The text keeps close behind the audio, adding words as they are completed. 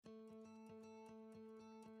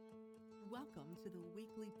Welcome to the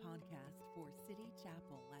weekly podcast for City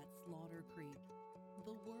Chapel at Slaughter Creek,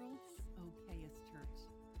 the world's okayest church,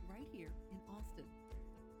 right here in Austin.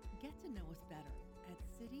 Get to know us better at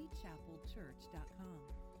citychapelchurch.com.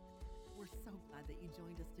 We're so glad that you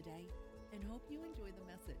joined us today and hope you enjoy the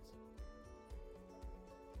message.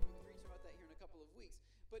 We're going to preach about that here in a couple of weeks.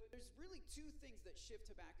 But there's really two things that shift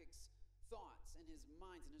Habakkuk's thoughts and his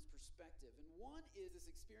minds and his perspective. And one is this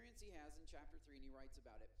experience he has in chapter 3, and he writes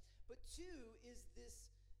about it. But two is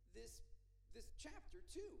this chapter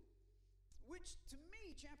 2, which to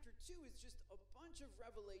me, chapter 2 is just a bunch of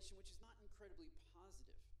revelation, which is not incredibly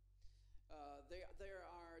positive.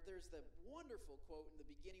 There's the wonderful quote in the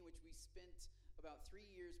beginning, which we spent about 3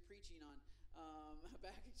 years preaching on.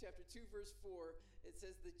 Habakkuk chapter 2, verse 4, it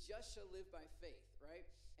says, "The just shall live by faith," right?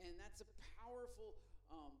 And that's a powerful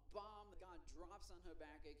bomb that God drops on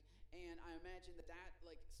Habakkuk, and I imagine that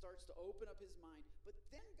starts to open up his mind. But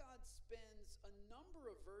then God spends a number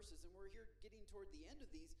of verses, and we're here getting toward the end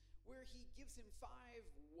of these, where he gives him 5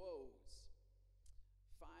 woes.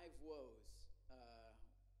 5 woes.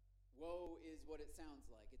 Woe is what it sounds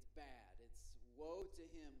like. It's bad. It's woe to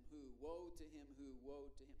him who, woe to him who, woe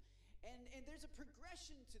to him. And there's a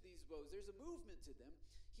progression to these woes. There's a movement to them.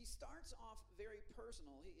 He starts off very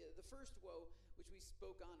personal. The first woe, which we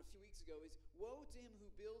spoke on a few weeks ago, is woe to him who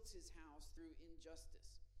builds his house through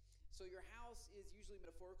injustice. So your house is usually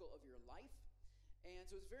metaphorical of your life. And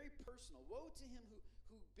so it's very personal. Woe to him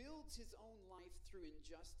who builds his own life through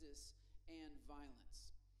injustice and violence.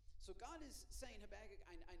 So God is saying, Habakkuk,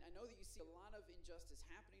 I know that you see a lot of injustice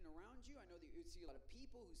happening around you. I know that you see a lot of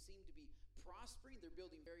people who seem to be prospering. They're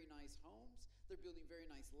building very nice homes. They're building very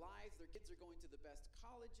nice lives. Their kids are going to the best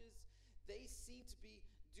colleges. They seem to be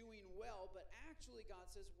doing well. But actually, God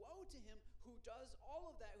says, woe to him who does all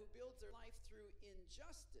of that, who builds their life through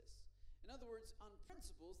injustice. In other words, on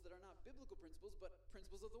principles that are not biblical principles, but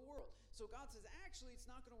principles of the world. So God says, actually, it's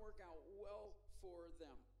not going to work out well for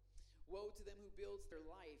them. Woe to them who builds their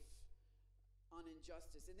life on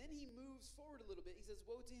injustice. And then he moves forward a little bit. He says,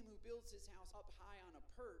 woe to him who builds his house up high on a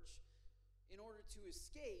perch in order to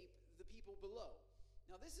escape the people below.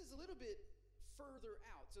 Now, this is a little bit further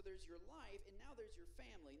out. So there's your life, and now there's your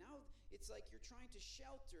family. Now it's like you're trying to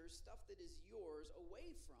shelter stuff that is yours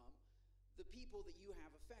away from the people that you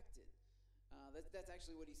have affected. That's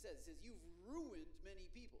actually what he says. He says, you've ruined many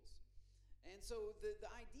peoples. And so the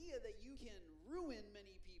idea that you can ruin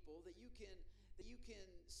many people, that you can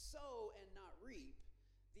sow and not reap,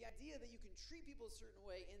 the idea that you can treat people a certain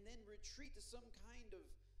way and then retreat to some kind of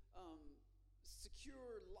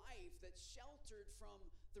secure life that's sheltered from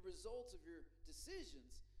the results of your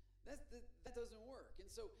decisions, that doesn't work. And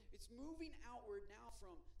so it's moving outward now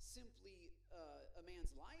from simply a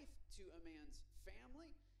man's life to a man's family.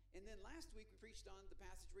 And then last week we preached on the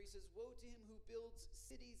passage where he says, woe to him who builds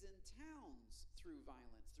cities and towns through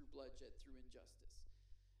violence, through bloodshed, through injustice.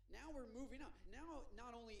 Now we're moving on. Now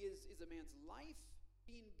not only is a man's life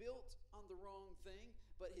being built on the wrong thing,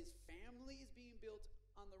 but his family is being built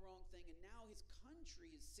on the wrong thing. And now his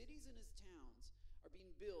country, his cities and his towns are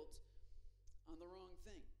being built on the wrong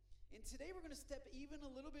thing. And today we're going to step even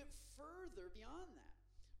a little bit further beyond that.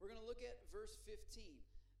 We're going to look at verse 15.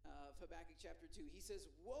 Of Habakkuk chapter 2. He says,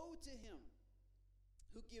 woe to him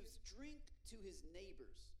who gives drink to his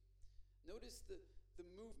neighbors. Notice the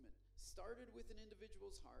movement. Started with an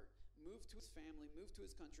individual's heart, moved to his family, moved to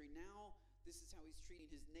his country. Now this is how he's treating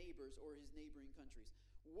his neighbors or his neighboring countries.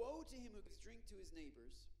 Woe to him who gives drink to his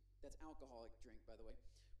neighbors. That's alcoholic drink, by the way.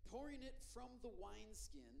 Pouring it from the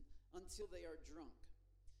wineskin until they are drunk,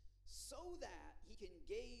 so that he can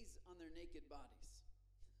gaze on their naked bodies.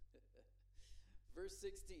 Verse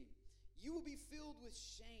 16, you will be filled with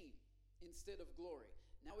shame instead of glory.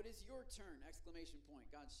 Now it is your turn, exclamation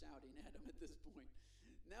point. God's shouting at him at this point.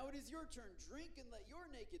 Now it is your turn. Drink and let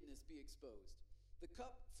your nakedness be exposed. The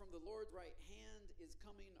cup from the Lord's right hand is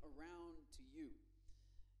coming around to you.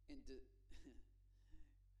 And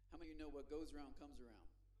how many of you know what goes around comes around?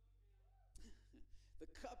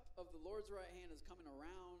 The cup of the Lord's right hand is coming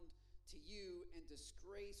around to you, and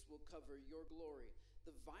disgrace will cover your glory.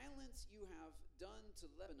 The violence you have done to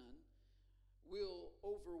Lebanon will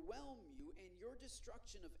overwhelm you, and your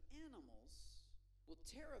destruction of animals will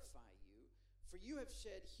terrify you. For you have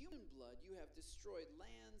shed human blood, you have destroyed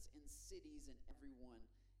lands and cities and everyone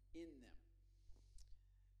in them.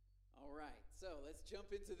 All right, so let's jump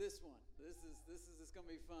into this one. This is going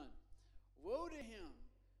to be fun. Woe to him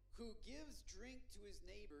who gives drink to his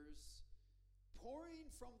neighbors, pouring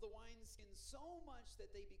from the wineskin so much that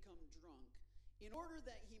they become drunk, in order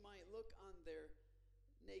that he might look on their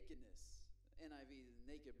nakedness. NIV,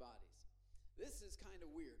 naked bodies. This is kind of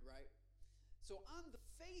weird, right? So on the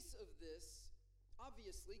face of this,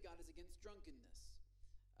 obviously God is against drunkenness.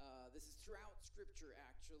 This is throughout Scripture,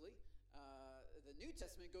 actually. The New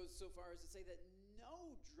Testament goes so far as to say that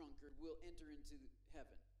no drunkard will enter into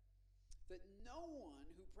heaven. That no one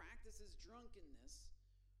who practices drunkenness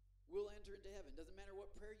will enter into heaven. Doesn't matter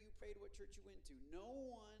what prayer you prayed, what church you went to. No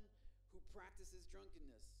one who practices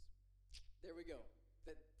drunkenness. There we go.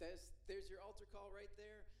 There's your altar call right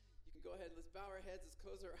there. You can go ahead. Let's bow our heads. Let's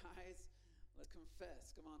close our eyes. Let's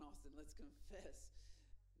confess. Come on, Austin. Let's confess.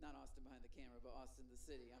 Not Austin behind the camera, but Austin the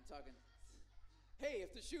city. I'm talking. Hey,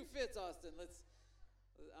 if the shoe fits, Austin,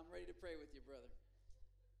 I'm ready to pray with you, brother.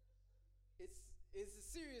 It's a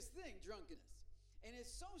serious thing, drunkenness. And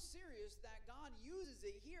it's so serious that God uses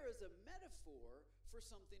it here as a metaphor for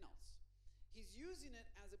something else. He's using it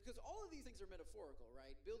because all of these things are metaphorical,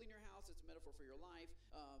 right? Building your house, it's a metaphor for your life.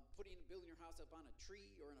 Building your house up on a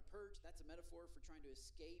tree or in a perch, that's a metaphor for trying to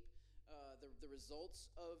escape the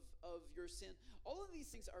results of your sin. All of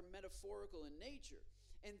these things are metaphorical in nature.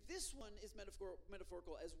 And this one is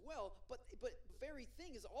metaphorical as well, but the very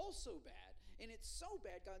thing is also bad. And it's so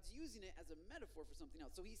bad, God's using it as a metaphor for something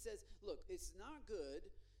else. So he says, look, it's not good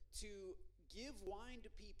to give wine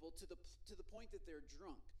to people to the point that they're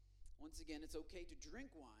drunk. Once again, it's okay to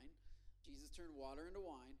drink wine. Jesus turned water into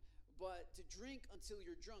wine. But to drink until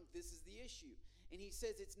you're drunk, this is the issue. And he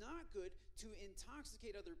says it's not good to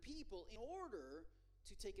intoxicate other people in order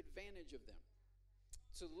to take advantage of them.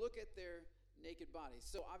 To look at their naked bodies.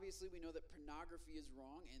 So obviously we know that pornography is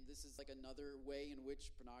wrong, and this is like another way in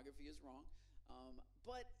which pornography is wrong.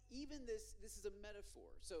 But even this is a metaphor.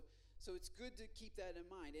 So it's good to keep that in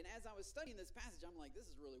mind. And as I was studying this passage, I'm like, this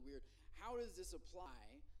is really weird. How does this apply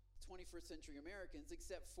to 21st century Americans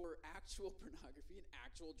except for actual pornography and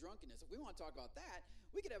actual drunkenness? If we want to talk about that,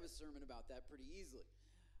 we could have a sermon about that pretty easily.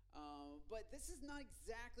 But this is not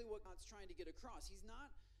exactly what God's trying to get across. He's not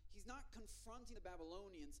confronting the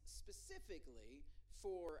Babylonians specifically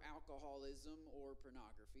for alcoholism or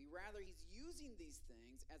pornography. Rather, he's using these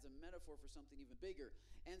things as a metaphor for something even bigger.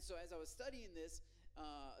 And so as I was studying this,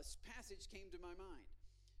 a passage came to my mind.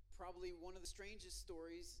 Probably one of the strangest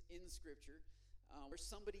stories in Scripture where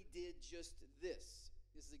somebody did just this.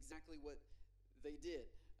 This is exactly what they did.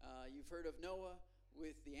 You've heard of Noah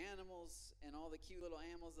with the animals, and all the cute little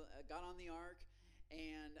animals got on the ark.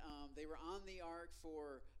 And they were on the ark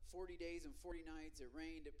for 40 days and 40 nights. It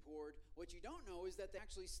rained, it poured. What you don't know is that they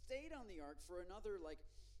actually stayed on the ark for another,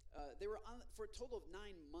 they were on for a total of 9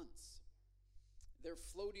 months. They're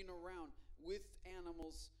floating around with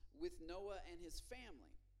animals, with Noah and his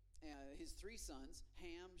family. His 3 sons,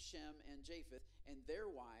 Ham, Shem, and Japheth, and their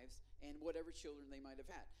wives, and whatever children they might have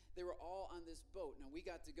had. They were all on this boat. Now, we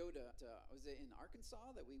got to go to was it in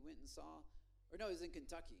Arkansas that we went and saw? Or no, it was in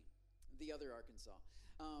Kentucky. The other Arkansas.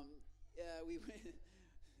 We went,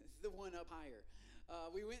 the one up higher.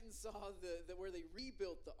 We went and saw the where they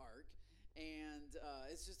rebuilt the ark, and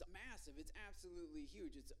it's just massive. It's absolutely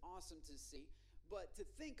huge. It's awesome to see. But to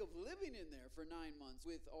think of living in there for 9 months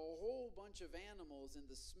with a whole bunch of animals and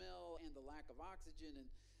the smell and the lack of oxygen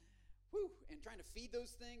and trying to feed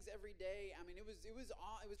those things every day. I mean, it was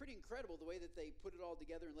pretty incredible the way that they put it all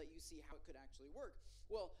together and let you see how it could actually work.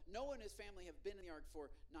 Well, Noah and his family have been in the ark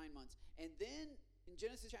for 9 months. And then in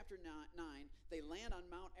Genesis chapter 9, they land on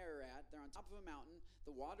Mount Ararat. They're on top of a mountain.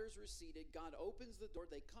 The waters receded. God opens the door.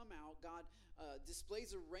 They come out. God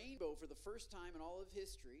displays a rainbow for the first time in all of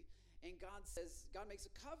history. And God makes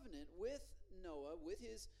a covenant with Noah, with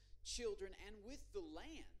his children, and with the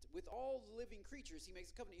land, with all living creatures. He makes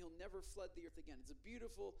a covenant. He'll never flood the earth again. It's a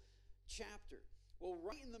beautiful chapter. Well,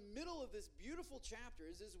 right in the middle of this beautiful chapter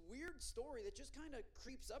is this weird story that just kind of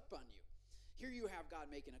creeps up on you. Here you have God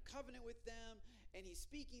making a covenant with them, and he's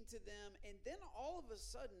speaking to them, and then all of a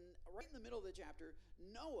sudden, right in the middle of the chapter,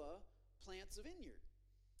 Noah plants a vineyard.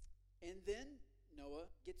 And then Noah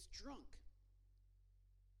gets drunk.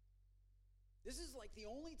 This is like the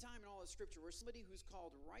only time in all of Scripture where somebody who's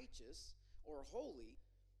called righteous or holy,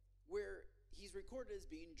 where he's recorded as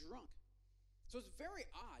being drunk. So it's very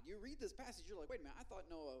odd. You read this passage, you're like, wait a minute, I thought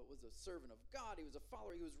Noah was a servant of God. He was a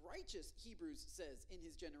follower. He was righteous, Hebrews says, in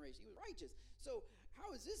his generation. He was righteous. So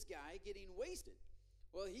how is this guy getting wasted?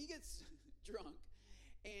 Well, he gets drunk,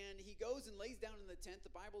 and he goes and lays down in the tent.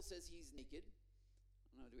 The Bible says he's naked.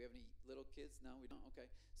 I don't know, do we have any little kids? No, we don't? Okay.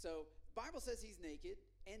 So the Bible says he's naked,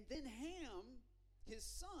 and then Ham, his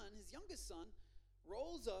son, his youngest son,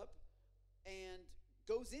 rolls up and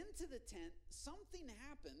goes into the tent. Something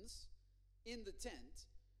happens in the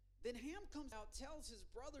tent. Then Ham comes out, tells his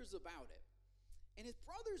brothers about it. And his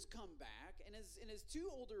brothers come back, and his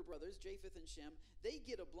two older brothers, Japheth and Shem, they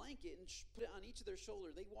get a blanket and put it on each of their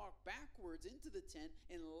shoulders. They walk backwards into the tent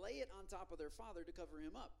and lay it on top of their father to cover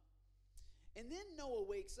him up. And then Noah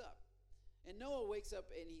wakes up. And Noah wakes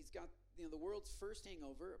up, and he's got the world's first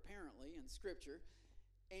hangover, apparently, in Scripture.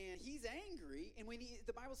 And he's angry, and when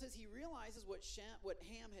the Bible says he realizes what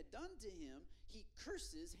Ham had done to him, he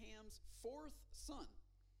curses Ham's fourth son.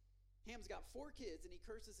 Ham's got 4 kids, and he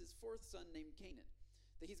curses his 4th son named Canaan,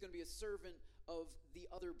 that he's going to be a servant of the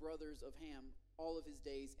other brothers of Ham all of his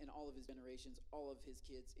days and all of his generations, all of his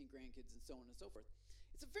kids and grandkids, and so on and so forth.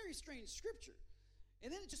 It's a very strange scripture. And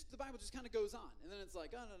then the Bible just kind of goes on, and then it's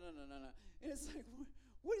like, oh, no. And it's like,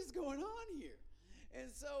 what is going on here? And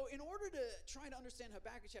so in order to try to understand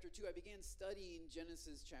Habakkuk chapter 2, I began studying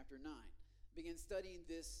Genesis chapter 9. Began studying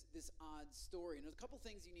this odd story. And there's a couple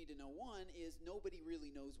things you need to know. One is nobody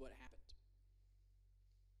really knows what happened.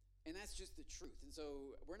 And that's just the truth. And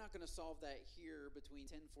so we're not going to solve that here between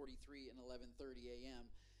 10:43 and 11:30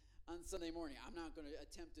 a.m. on Sunday morning. I'm not going to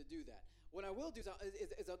attempt to do that. What I will do is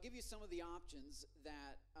I'll give you some of the options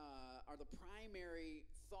that are the primary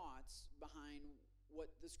thoughts behind what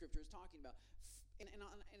the scripture is talking about.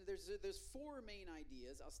 And there's 4 main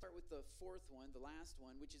ideas. I'll start with the 4th one, the last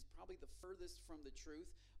one, which is probably the furthest from the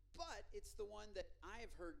truth, but it's the one that I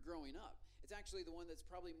have heard growing up. It's actually the one that's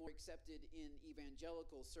probably more accepted in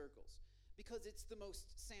evangelical circles because it's the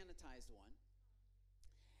most sanitized one.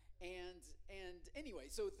 And anyway,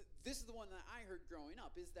 so this is the one that I heard growing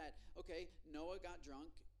up, is that, okay, Noah got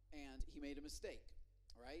drunk and he made a mistake,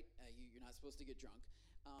 right? You're not supposed to get drunk.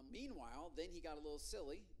 Meanwhile, then he got a little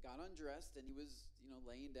silly, got undressed, and he was,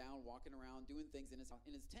 laying down, walking around, doing things in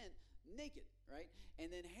his tent, naked, right?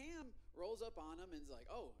 And then Ham rolls up on him and is like,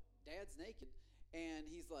 oh, Dad's naked. And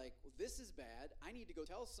he's like, well, this is bad. I need to go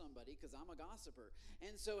tell somebody because I'm a gossiper.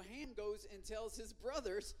 And so Ham goes and tells his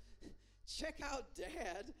brothers, check out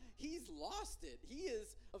Dad. He's lost it. He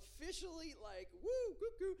is officially like, woo,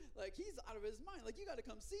 cuckoo. Like, he's out of his mind. Like, you got to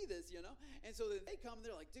come see this, And so then they come, and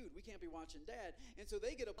they're like, dude, we can't be watching Dad. And so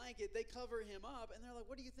they get a blanket, they cover him up, and they're like,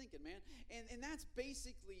 what are you thinking, man? And that's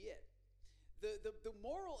basically it. The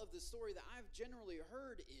moral of the story that I've generally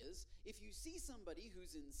heard is, if you see somebody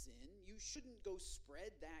who's in sin, you shouldn't go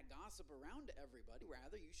spread that gossip around to everybody.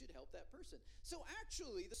 Rather, you should help that person. So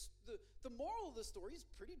actually, the moral of the story is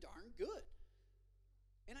pretty darn good.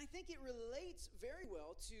 And I think it relates very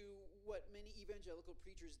well to what many evangelical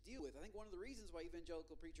preachers deal with. I think one of the reasons why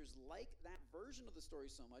evangelical preachers like that version of the story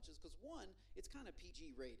so much is because, one, it's kind of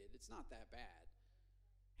PG rated. It's not that bad.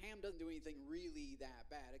 Ham doesn't do anything really that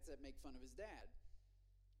bad except make fun of his dad,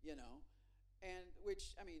 and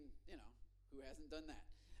which, who hasn't done that?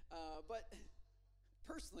 But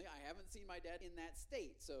personally, I haven't seen my dad in that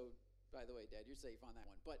state. So, by the way, Dad, you're safe on that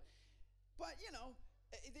one. But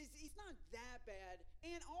he's not that bad.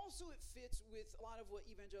 And also it fits with a lot of what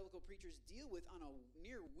evangelical preachers deal with on a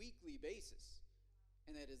near weekly basis,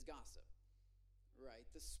 and that is gossip, right?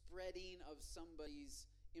 The spreading of somebody's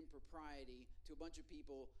impropriety to a bunch of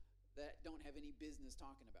people that don't have any business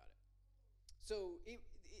talking about it. So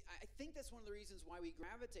I think that's one of the reasons why we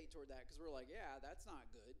gravitate toward that, because we're like, yeah, that's not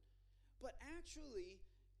good. But actually,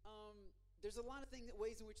 there's a lot of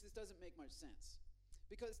ways in which this doesn't make much sense.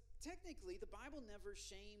 Because technically, the Bible never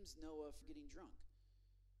shames Noah for getting drunk.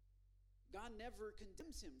 God never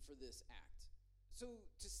condemns him for this act. So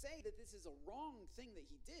to say that this is a wrong thing that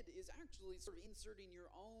he did is actually sort of inserting your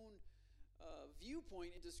own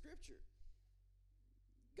viewpoint into Scripture.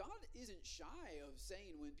 God isn't shy of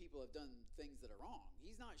saying when people have done things that are wrong.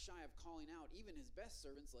 He's not shy of calling out even his best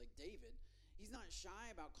servants like David. He's not shy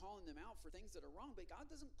about calling them out for things that are wrong, but God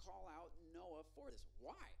doesn't call out Noah for this.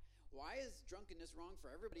 Why? Why is drunkenness wrong for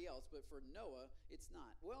everybody else, but for Noah, it's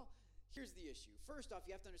not? Well, here's the issue. First off,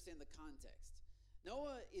 you have to understand the context.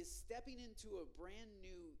 Noah is stepping into a brand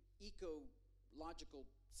new ecological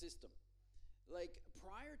system. Like,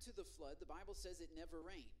 prior to the flood, the Bible says it never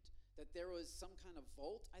rained, that there was some kind of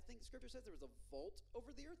vault. I think Scripture says there was a vault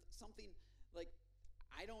over the earth, something like,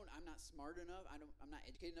 I'm not smart enough, I'm not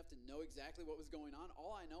educated enough to know exactly what was going on.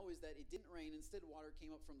 All I know is that it didn't rain. Instead, water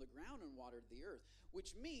came up from the ground and watered the earth,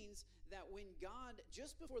 which means that when God,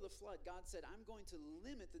 just before the flood, God said, I'm going to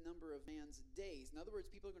limit the number of man's days. In other words,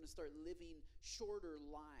 people are going to start living shorter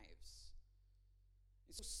lives.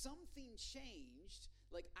 And so something changed.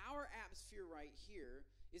 Like, our atmosphere right here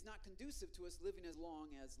is not conducive to us living as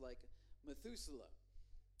long as, like, Methuselah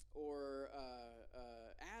or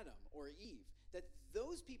Adam or Eve. That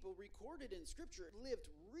those people recorded in Scripture lived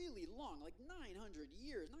really long, like 900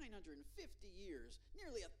 years, 950 years,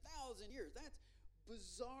 nearly 1,000 years. That's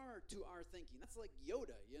bizarre to our thinking. That's like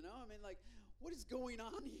Yoda, I mean, like, what is going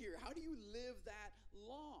on here? How do you live that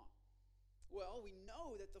long? Well, we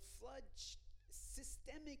know that the flood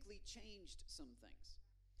systemically changed some things.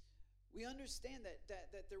 We understand that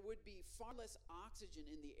there would be far less oxygen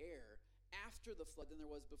in the air after the flood than there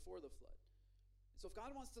was before the flood. So if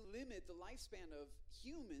God wants to limit the lifespan of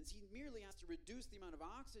humans, he merely has to reduce the amount of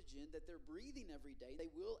oxygen that they're breathing every day.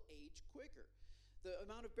 They will age quicker. The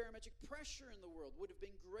amount of barometric pressure in the world would have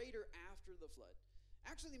been greater after the flood.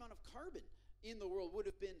 Actually, the amount of carbon in the world would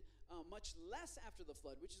have been much less after the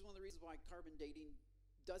flood, which is one of the reasons why carbon dating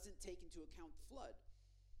doesn't take into account the flood.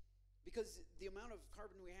 Because the amount of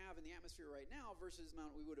carbon we have in the atmosphere right now versus the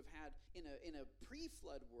amount we would have had in a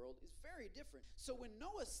pre-flood world is very different. So when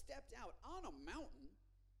Noah stepped out on a mountain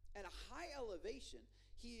at a high elevation,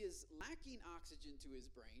 he is lacking oxygen to his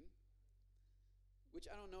brain, which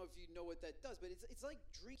I don't know if you know what that does, but it's like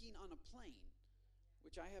drinking on a plane,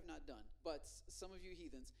 which I have not done, but some of you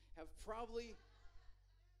heathens have probably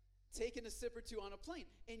taken a sip or two on a plane,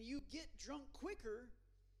 and you get drunk quicker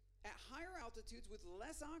at higher altitudes with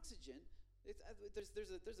less oxygen.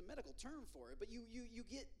 There's a medical term for it, but you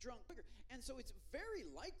get drunk quicker. And so it's very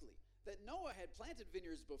likely that Noah had planted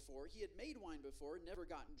vineyards before, he had made wine before, never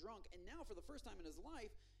gotten drunk, and now for the first time in his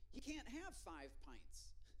life, he can't have 5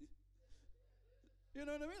 pints. You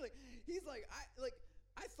know what I mean? He's like,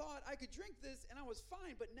 I thought I could drink this and I was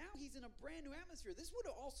fine, but now he's in a brand new atmosphere. This would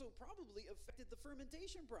have also probably affected the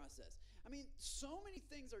fermentation process. I mean, so many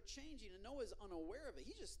things are changing and Noah's unaware of it.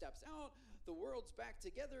 He just steps out. The world's back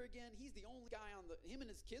together again. He's the only guy him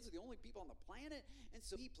and his kids are the only people on the planet. And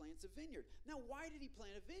so he plants a vineyard. Now, why did he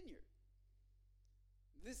plant a vineyard?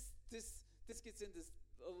 This gets into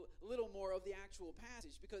a little more of the actual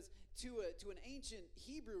passage, because to an ancient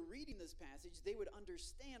Hebrew reading this passage, they would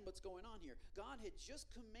understand what's going on here. God had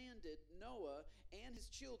just commanded Noah and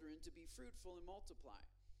his children to be fruitful and multiply.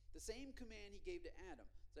 The same command he gave to Adam.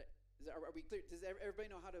 Are we clear? Does everybody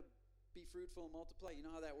know how to be fruitful and multiply? You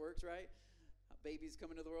know how that works, right? How babies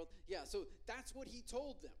come into the world. Yeah, so that's what he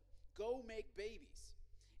told them. Go make babies.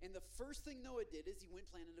 And the first thing Noah did is he went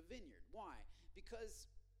planted a vineyard. Why? Because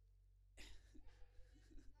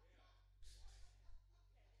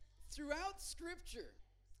Throughout Scripture,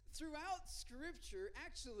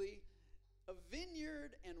 actually, a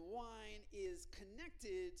vineyard and wine is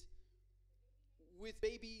connected with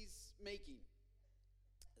babies making.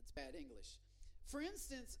 That's bad English. For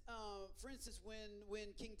instance,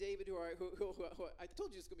 when King David, who I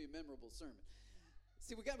told you it's going to be a memorable sermon.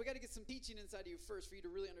 See, we got to get some teaching inside of you first for you to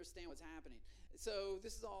really understand what's happening. So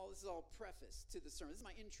this is all preface to the sermon. This is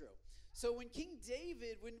my intro. So when King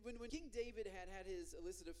David had his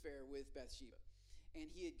illicit affair with Bathsheba,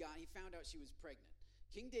 and he found out she was pregnant,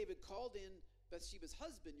 King David called in Bathsheba's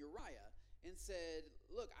husband Uriah and said,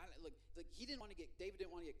 David didn't want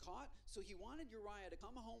to get caught, so he wanted Uriah to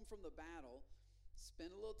come home from the battle,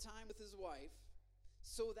 spend a little time with his wife,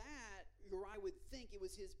 so that Uriah would think it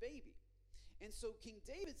was his baby. And so King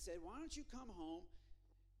David said, why don't you come home,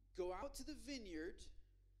 go out to the vineyard,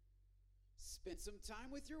 spend some time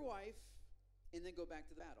with your wife, and then go back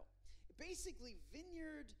to the battle. Basically,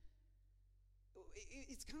 vineyard,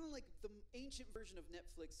 it's kind of like the ancient version of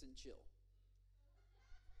Netflix and chill.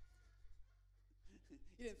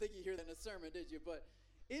 You didn't think you'd hear that in a sermon, did you? But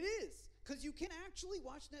it is, because you can actually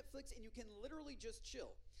watch Netflix and you can literally just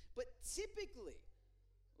chill. But typically,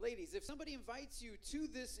 ladies, if somebody invites you to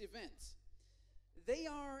this event, they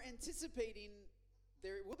are anticipating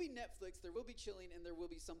there will be Netflix, there will be chilling, and there will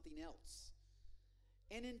be something else.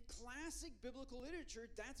 And in classic biblical literature,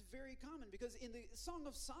 that's very common, because in the Song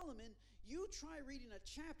of Solomon, you try reading a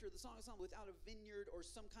chapter of the Song of Solomon without a vineyard or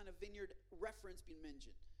some kind of vineyard reference being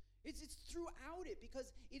mentioned. It's throughout it,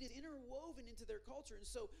 because it is interwoven into their culture. And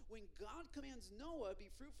so when God commands Noah, be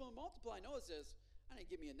fruitful and multiply, Noah says, I didn't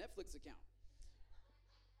give me a Netflix account.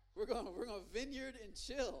 We're going to vineyard and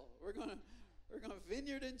chill. We're going to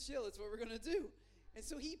vineyard and chill. That's what we're going to do. And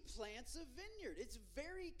so he plants a vineyard. It's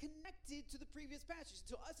very connected to the previous passage.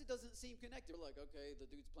 To us, it doesn't seem connected. We're like, okay, the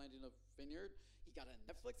dude's planting a vineyard. He got a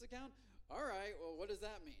Netflix account. All right, well, what does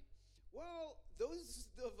that mean? Well, those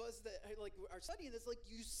of us that are studying this,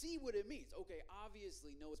 you see what it means. Okay,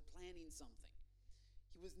 obviously Noah's planning something.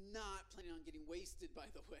 He was not planning on getting wasted, by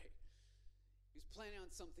the way. He was planning on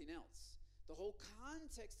something else. The whole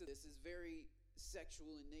context of this is very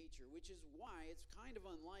sexual in nature, which is why it's kind of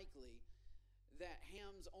unlikely that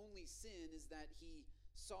Ham's only sin is that he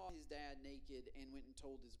saw his dad naked and went and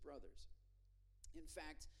told his brothers. In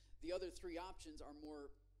fact, the other 3 options are more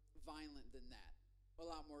violent than that. A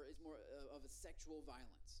lot more, it's more of a sexual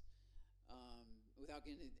violence. Without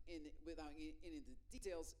getting into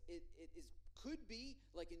details, could be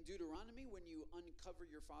like in Deuteronomy, when you uncover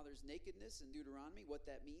your father's nakedness in Deuteronomy. What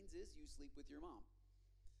that means is you sleep with your mom.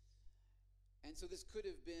 And so this could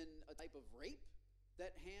have been a type of rape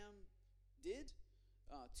that Ham did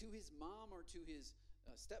to his mom or to his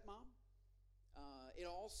stepmom. It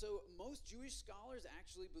also, most Jewish scholars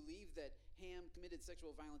actually believe that Ham committed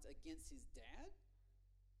sexual violence against his dad.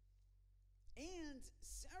 And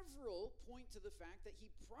several point to the fact that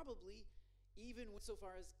he probably even went so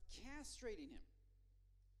far as castrating him.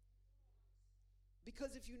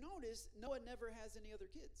 Because if you notice, Noah never has any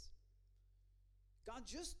other kids. God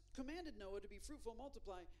just commanded Noah to be fruitful,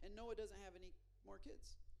 multiply, and Noah doesn't have any more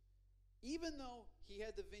kids. Even though he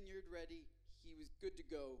had the vineyard ready, he was good to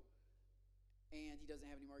go, and he doesn't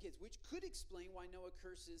have any more kids, which could explain why Noah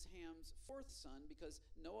curses Ham's fourth son, because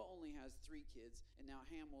Noah only has 3 kids, and now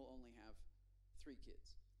Ham will only have 3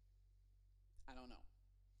 kids. I don't know.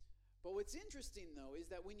 But what's interesting, though, is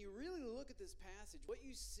that when you really look at this passage, what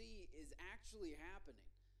you see is actually happening.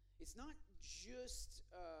 It's not just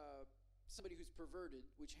somebody who's perverted,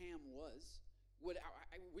 which Ham was,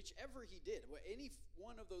 whichever he did, any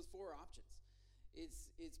one of those 4 options.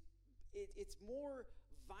 It's more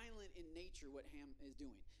violent in nature what Ham is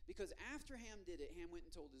doing. Because after Ham did it, Ham went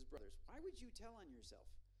and told his brothers. Why would you tell on yourself?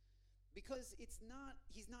 Because he's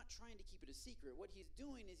not trying to keep it a secret. What he's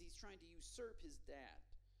doing is he's trying to usurp his dad.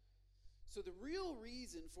 So the real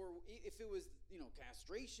reason for, if it was,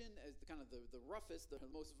 castration as the kind of the roughest, the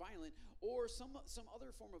most violent, or some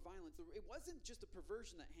other form of violence, it wasn't just a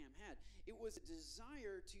perversion that Ham had. It was a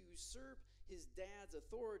desire to usurp his dad's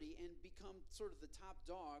authority and become sort of the top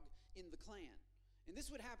dog in the clan. And this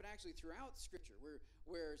would happen actually throughout Scripture,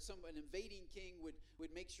 where an invading king would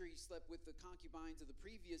make sure he slept with the concubines of the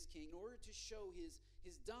previous king in order to show his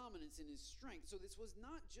dominance and his strength. So this was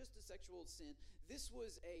not just a sexual sin. This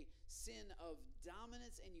was a sin of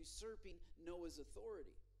dominance and usurping Noah's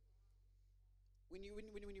authority. When you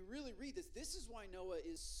really read this, this is why Noah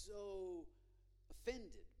is so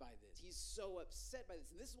offended by this. He's so upset by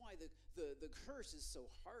this. And this is why the curse is so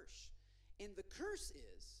harsh. And the curse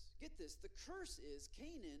is, get this, the curse is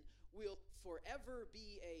Canaan will forever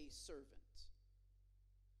be a servant.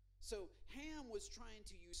 So Ham was trying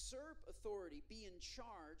to usurp authority, be in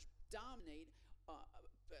charge, dominate,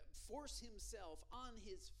 force himself on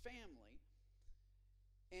his family.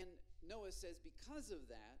 And Noah says, because of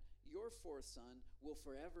that, your 4th son will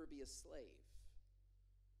forever be a slave.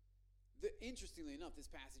 Interestingly enough, this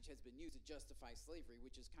passage has been used to justify slavery,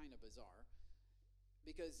 which is kind of bizarre.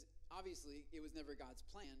 Because obviously it was never God's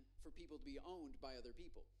plan for people to be owned by other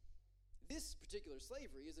people. This particular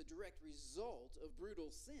slavery is a direct result of brutal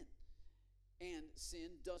sin. And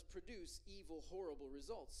sin does produce evil, horrible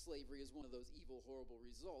results. Slavery is one of those evil, horrible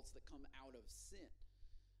results that come out of sin.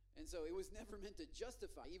 And so it was never meant to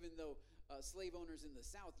justify, even though slave owners in the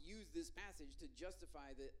South used this passage to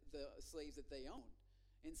justify the slaves that they owned.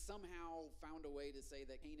 And somehow found a way to say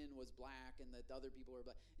that Canaan was black and that other people were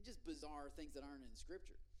black. Just bizarre things that aren't in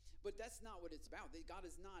Scripture. But that's not what it's about. God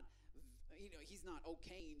is not, he's not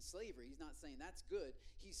okaying slavery. He's not saying that's good.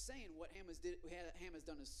 He's saying what Ham has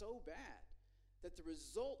done is so bad that the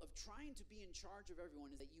result of trying to be in charge of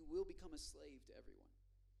everyone is that you will become a slave to everyone.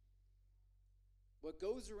 What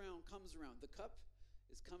goes around comes around. The cup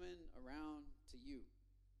is coming around to you.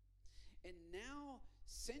 And now,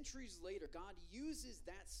 centuries later, God uses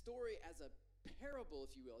that story as a parable,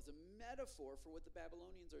 if you will, as a metaphor for what the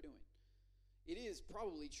Babylonians are doing. It is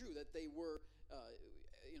probably true that they were,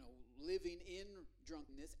 living in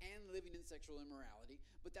drunkenness and living in sexual immorality,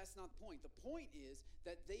 but that's not the point. The point is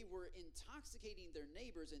that they were intoxicating their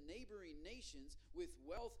neighbors and neighboring nations with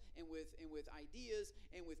wealth and with ideas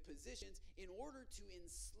and with positions in order to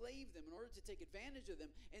enslave them, in order to take advantage of them.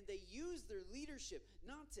 And they used their leadership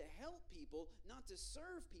not to help people, not to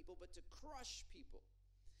serve people, but to crush people.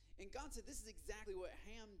 And God said this is exactly what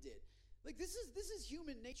Ham did. Like this is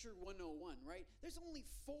human nature 101, right? There's only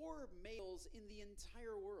 4 males in the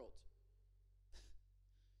entire world.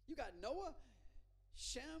 You got Noah,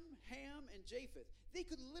 Shem, Ham, and Japheth. They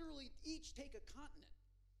could literally each take a continent.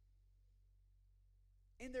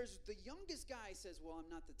 And there's the youngest guy says, well,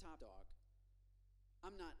 I'm not the top dog.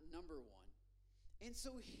 I'm not number 1. And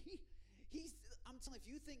so I'm telling you,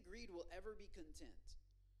 if you think greed will ever be content,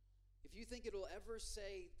 if you think it'll ever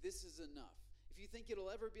say this is enough, if you think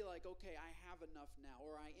it'll ever be like, okay, I have enough now,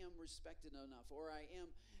 or I am respected enough, or I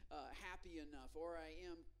am happy enough, or I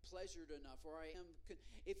am pleasured enough, or I am...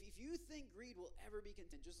 If you think greed will ever be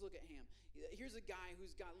content, just look at Ham. Here's a guy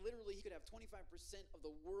who's got literally, he could have 25% of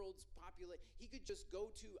the world's population. He could just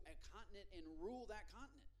go to a continent and rule that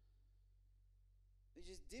continent. They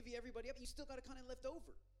just divvy everybody up. You still got a continent left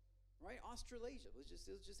over, right? Australasia. Let's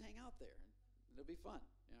just hang out there. And it'll be fun,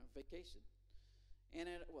 vacation. And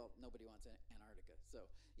nobody wants Antarctica. So,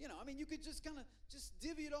 you could just kind of just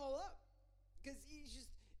divvy it all up. Because he's just,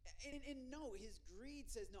 and no, his greed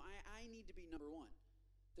says, no, I need to be number one.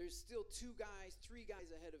 There's still 3 guys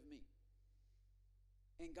ahead of me.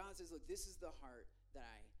 And God says, look, this is the heart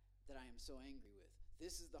that I am so angry with.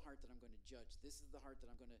 This is the heart that I'm going to judge. This is the heart that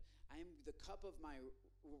I am the cup of my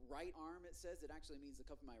right arm, it says. It actually means the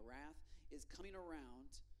cup of my wrath is coming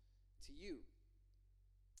around to you.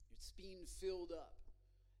 It's being filled up.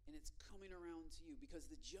 And it's coming around to you, because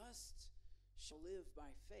the just shall live by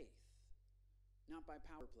faith, not by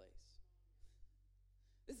power plays.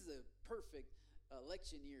 This is a perfect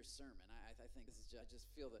election year sermon. I think this is. I just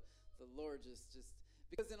feel that the Lord just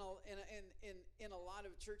because in a lot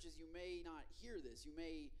of churches you may not hear this. You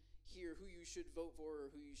may hear who you should vote for or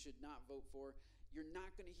who you should not vote for. You're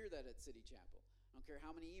not going to hear that at City Chapel. I don't care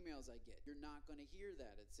how many emails I get. You're not going to hear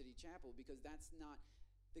that at City Chapel, because that's not.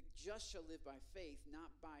 The just shall live by faith, not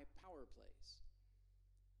by power plays,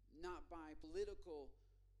 not by political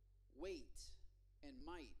weight and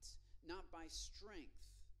might, not by strength.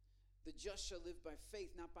 The just shall live by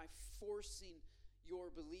faith, not by forcing your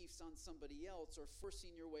beliefs on somebody else or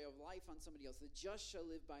forcing your way of life on somebody else. The just shall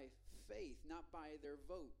live by faith, not by their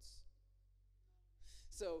votes.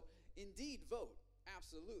 So, indeed, vote.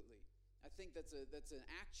 Absolutely. I think that's an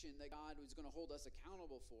action that God was going to hold us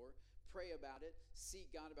accountable for. Pray about it,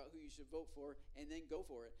 seek God about who you should vote for, and then go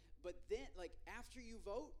for it. But then, after you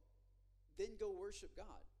vote, then go worship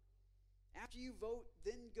God. After you vote,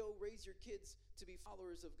 then go raise your kids to be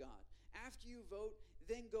followers of God. After you vote,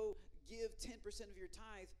 then go give 10% of your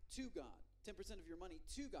tithe to God, 10% of your money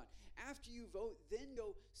to God. After you vote, then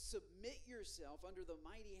go submit yourself under the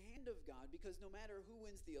mighty hand of God, because no matter who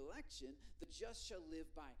wins the election, the just shall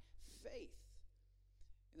live by faith.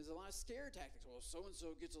 And there's a lot of scare tactics. Well, if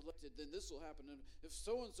so-and-so gets elected, then this will happen. And if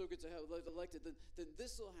so-and-so gets elected, then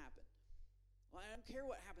this will happen. Well, I don't care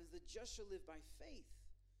what happens. The just shall live by faith.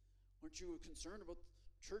 Aren't you concerned about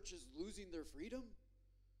churches losing their freedom?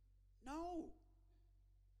 No.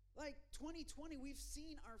 2020, we've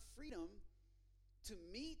seen our freedom to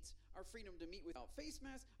meet, our freedom to meet without face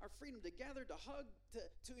masks, our freedom to gather, to hug,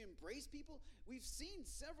 to embrace people. We've seen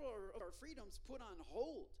several of our freedoms put on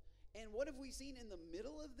hold. And what have we seen in the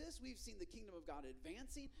middle of this? We've seen the kingdom of God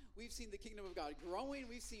advancing. We've seen the kingdom of God growing.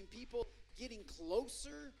 We've seen people getting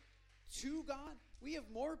closer to God. We have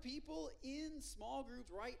more people in small groups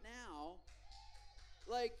right now.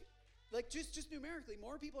 Just numerically,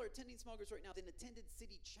 more people are attending small groups right now than attended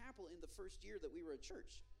City Chapel in the first year that we were a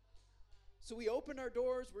church. So we opened our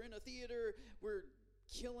doors. We're in a theater. We're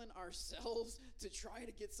killing ourselves to try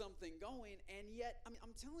to get something going, and yet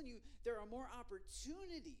I'm telling you, there are more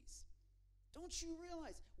opportunities. Don't you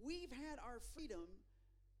realize we've had our freedom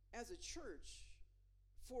as a church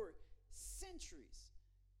for centuries,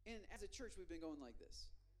 and as a church we've been going like this.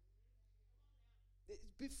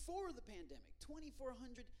 Before the pandemic,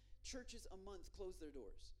 2,400 churches a month closed their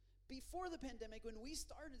doors. Before the pandemic, when we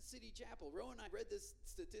started City Chapel, Roe and I read this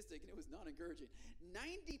statistic, and it was not encouraging.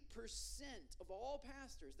 90% of all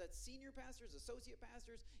pastors, that's senior pastors, associate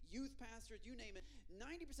pastors, youth pastors, you name it,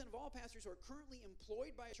 90% of all pastors who are currently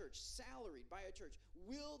employed by a church, salaried by a church,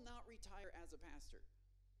 will not retire as a pastor.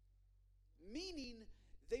 Meaning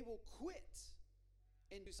they will quit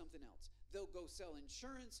and do something else. They'll go sell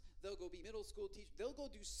insurance. They'll go be middle school teachers. They'll go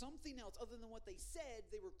do something else other than what they said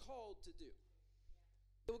they were called to do.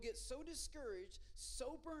 They will get so discouraged,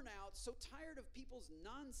 so burnt out, so tired of people's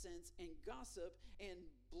nonsense and gossip and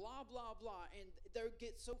blah, blah, blah, and they'll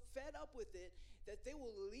get so fed up with it that they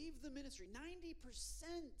will leave the ministry. 90%.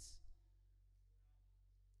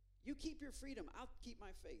 You keep your freedom. I'll keep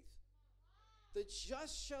my faith. The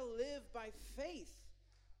just shall live by faith.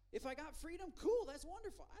 If I got freedom, cool, that's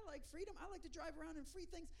wonderful. I like freedom. I like to drive around in free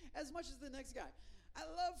things as much as the next guy. I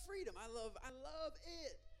love freedom. I love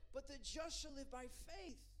it. But the just shall live by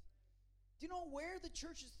faith. Do you know where the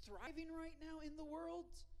church is thriving right now in the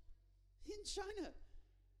world? In China.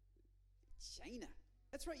 China.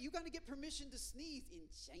 That's right. You got to get permission to sneeze in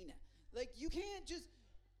China. You can't just,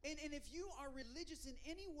 and if you are religious in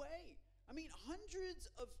any way,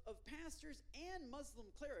 hundreds of pastors and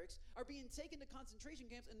Muslim clerics are being taken to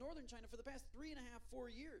concentration camps in northern China for the past 3.5, 4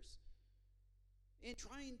 years. And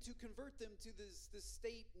trying to convert them to this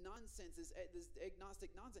state nonsense, this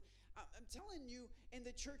agnostic nonsense. I'm telling you, and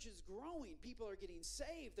the church is growing. People are getting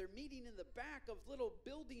saved. They're meeting in the back of little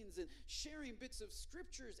buildings and sharing bits of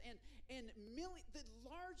scriptures. The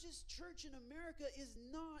largest church in America is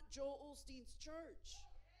not Joel Osteen's church.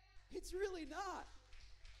 It's really not.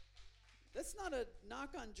 That's not a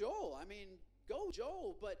knock on Joel. I mean, go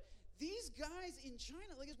Joel. But these guys in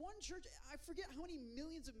China, like it's one church, I forget how many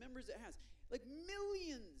millions of members it has. Like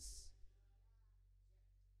millions.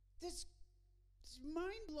 This is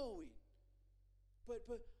mind-blowing.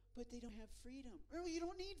 But they don't have freedom. Well, you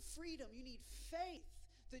don't need freedom. You need faith.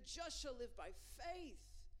 The just shall live by faith.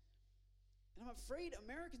 And I'm afraid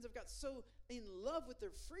Americans have got so in love with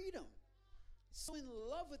their freedom, so in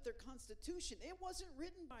love with their Constitution. It wasn't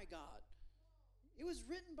written by God. It was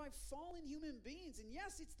written by fallen human beings. And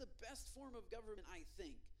yes, it's the best form of government, I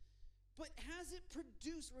think. But has it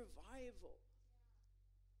produced revival?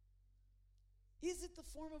 Is it the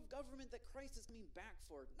form of government that Christ is coming back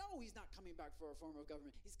for? No, he's not coming back for a form of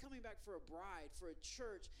government. He's coming back for a bride, for a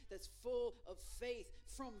church that's full of faith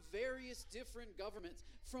from various different governments,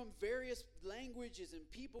 from various languages and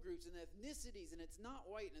people groups and ethnicities, and it's not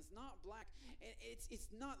white and it's not black, and it's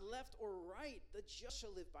not left or right. The just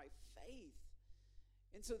shall live by faith.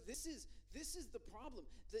 And so this is the problem.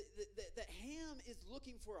 That Ham is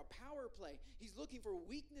looking for a power play. He's looking for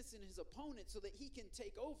weakness in his opponent so that he can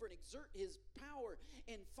take over and exert his power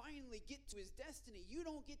and finally get to his destiny. You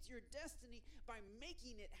don't get to your destiny by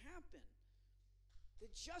making it happen. The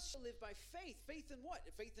just shall live by faith. Faith in what?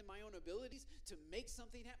 Faith in my own abilities to make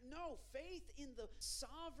something happen? No, faith in the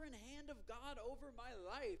sovereign hand of God over my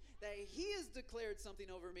life. That he has declared something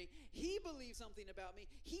over me. He believes something about me.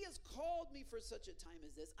 He has called me for such a time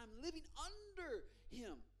as this. I'm living under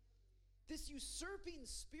him. This usurping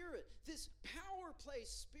spirit, this power play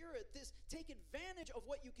spirit, this take advantage of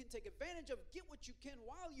what you can take advantage of, get what you can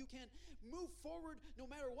while you can, move forward no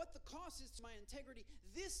matter what the cost is to my integrity.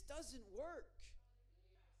 This doesn't work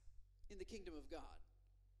in the kingdom of God.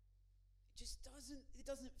 It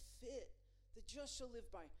doesn't fit. The just shall live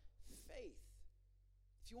by faith.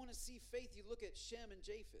 If you want to see faith, you look at Shem and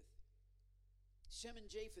Japheth. Shem and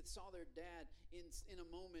Japheth saw their dad in a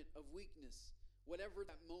moment of weakness, whatever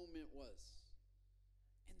that moment was,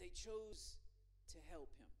 and they chose to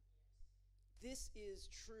help him. This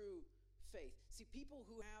is true faith. See, people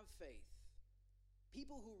who have faith,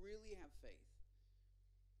 people who really have faith,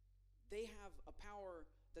 they have a power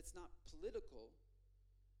that's not political,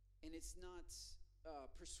 and it's not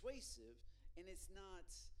persuasive, and it's not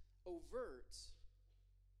overt,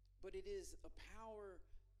 but it is a power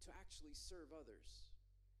to actually serve others.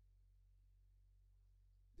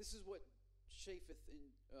 This is what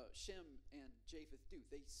Shem and Japheth do.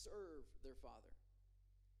 They serve their father.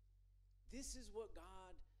 This is what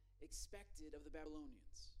God expected of the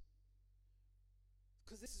Babylonians.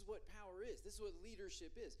 Because this is what power is. This is what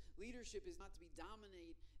leadership is. Leadership is not to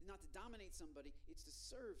dominate somebody. It's to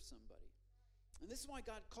serve somebody. And this is why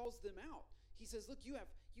God calls them out. He says, look, you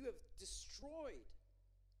have destroyed.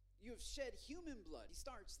 You have shed human blood. He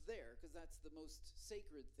starts there because that's the most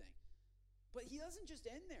sacred thing. But he doesn't just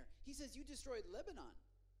end there. He says, you destroyed Lebanon.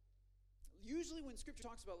 Usually when Scripture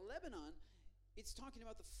talks about Lebanon, it's talking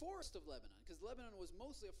about the forest of Lebanon, because Lebanon was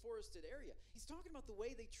mostly a forested area. He's talking about the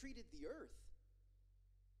way they treated the earth.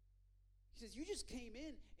 He says, you just came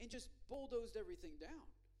in and just bulldozed everything down.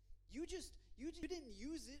 You didn't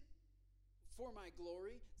use it for my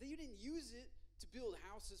glory. That you didn't use it to build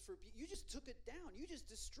houses for people. You just took it down. You just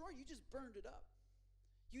destroyed. You just burned it up.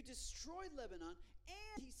 You destroyed Lebanon,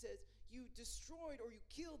 and he says, you destroyed or you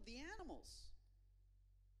killed the animals.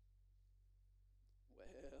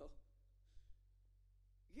 Well,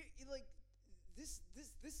 you like this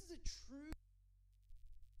is a true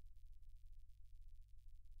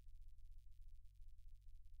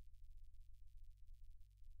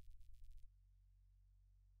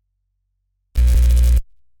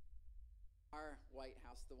our White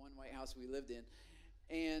House, the one White House we lived in.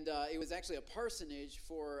 And it was actually a parsonage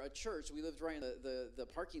for a church. We lived right in the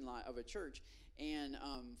parking lot of a church. And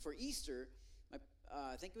for Easter,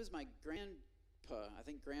 I think it was my grandpa,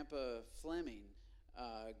 Grandpa Fleming,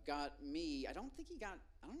 got me, I don't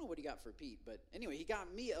know what he got for Pete, but anyway, he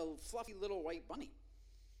got me a fluffy little white bunny.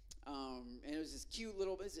 And it was this cute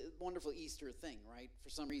little, it's a wonderful Easter thing, right? For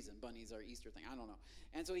some reason, bunnies are Easter thing. I don't know.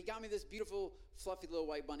 And so he got me this beautiful, fluffy little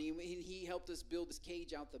white bunny. And he helped us build this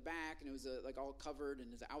cage out the back, and it was like all covered,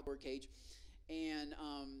 and it's an outdoor cage. And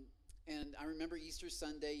I remember Easter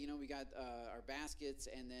Sunday, we got our baskets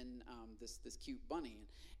and then this cute bunny.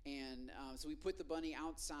 And so we put the bunny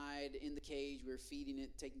outside in the cage. We were feeding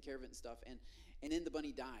it, taking care of it and stuff. And then the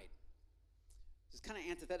bunny died. It's kind of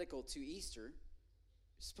antithetical to Easter.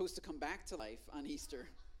 Supposed to come back to life on Easter.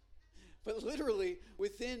 But literally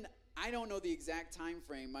within, I don't know the exact time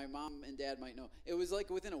frame, my mom and dad might know, it was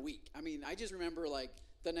like within a week. I mean, I just remember like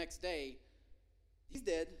the next day, he's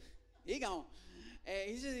dead, he gone.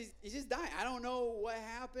 And he just died. I don't know what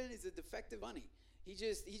happened. It's a defective bunny. He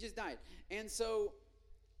just died. And so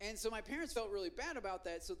my parents felt really bad about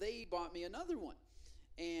that, so they bought me another one.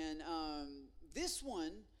 And this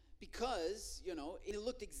one, because, it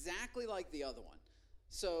looked exactly like the other one.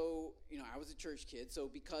 So, I was a church kid, so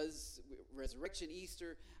because Resurrection,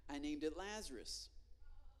 Easter, I named it Lazarus.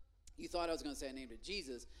 You thought I was going to say I named it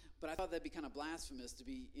Jesus, but I thought that'd be kind of blasphemous to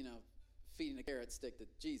be, feeding a carrot stick to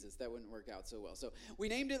Jesus. That wouldn't work out so well. So we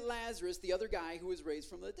named it Lazarus, the other guy who was raised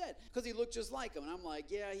from the dead, because he looked just like him. And I'm like,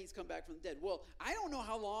 yeah, he's come back from the dead. Well, I don't know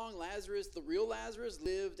how long Lazarus, the real Lazarus,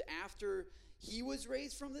 lived after he was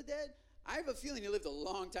raised from the dead. I have a feeling he lived a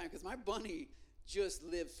long time, because my bunny just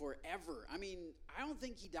lived forever. I mean, I don't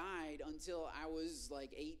think he died until I was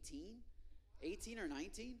like 18 or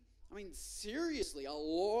 19. I mean, seriously, a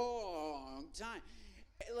long time.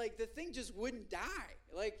 Like, the thing just wouldn't die.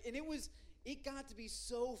 Like, and it got to be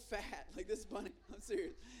so fat, like this bunny. I'm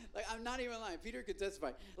serious. Like, I'm not even lying. Peter could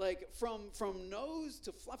testify. Like, from nose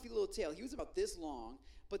to fluffy little tail, he was about this long,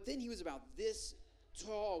 but then he was about this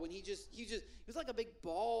tall when he was like a big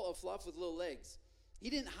ball of fluff with little legs. He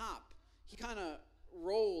didn't hop. He kind of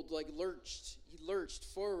rolled, like lurched. He lurched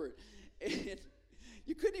forward. And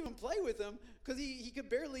you couldn't even play with him because he could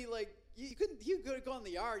barely, like, he could go in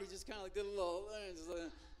the yard. He just kind of like did a little,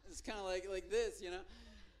 it's kind of like this,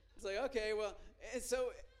 It's like, okay, well, and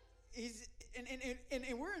so he's, and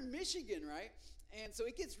we're in Michigan, right? And so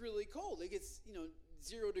it gets really cold. It gets,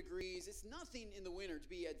 0 degrees. It's nothing in the winter to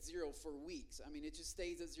be at 0 for weeks. I mean, it just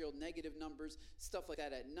stays at 0, negative numbers, stuff like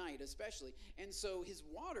that at night especially. And so his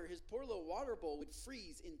poor little water bowl would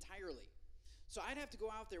freeze entirely. So I'd have to go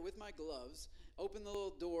out there with my gloves, open the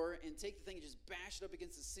little door, and take the thing and just bash it up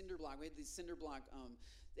against the cinder block. We had these cinder block,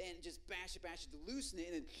 and just bash it to loosen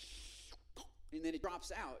it, and then it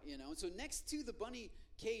drops out, And so next to the bunny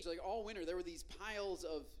cage, like all winter, there were these piles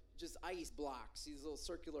of just ice blocks, these little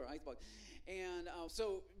circular ice blocks. And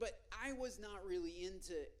but I was not really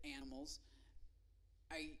into animals.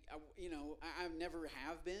 I never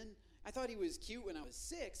have been. I thought he was cute when I was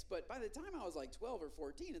 6, but by the time I was like 12 or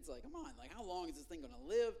 14, it's like, come on, like, how long is this thing going to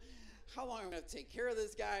live? How long am I going to have to take care of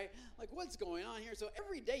this guy? Like, what's going on here? So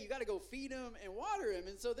every day you got to go feed him and water him.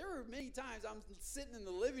 And so there were many times I'm sitting in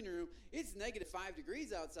the living room. It's negative 5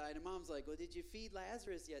 degrees outside. And Mom's like, well, did you feed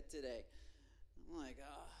Lazarus yet today? I'm like,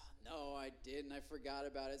 oh, no, I didn't. I forgot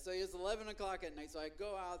about it. So it's 11 o'clock at night. So I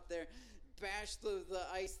go out there, bash the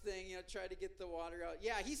ice thing, try to get the water out.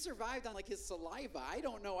 Yeah, he survived on like his saliva. I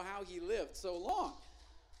don't know how he lived so long.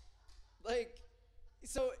 Like,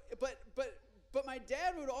 so, but my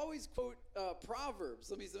dad would always quote Proverbs.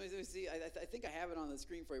 Let me see. I think I have it on the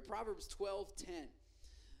screen for you. Proverbs 12:10.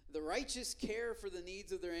 The righteous care for the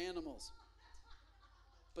needs of their animals,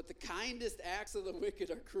 but the kindest acts of the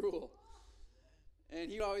wicked are cruel. And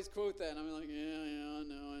he'd always quote that, and I'm like, yeah, I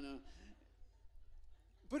know.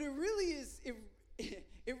 But it really is.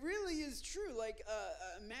 It really is true. Like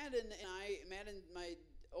Madden, my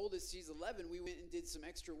oldest, she's 11. We went and did some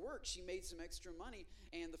extra work. She made some extra money,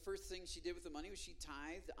 and the first thing she did with the money was she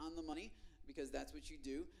tithed on the money, because that's what you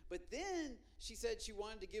do. But then she said she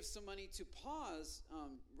wanted to give some money to Paws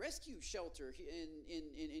Rescue Shelter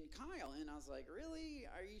in Kyle. And I was like, really?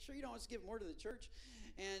 Are you sure you don't want to give more to the church?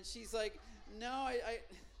 And she's like, no,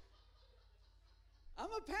 I'm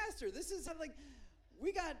a pastor. This is like,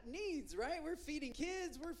 we got needs, right? We're feeding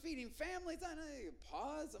kids. We're feeding families. I know,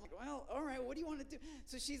 Paws. I'm like, well, all right, what do you want to do?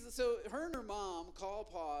 So her and her mom call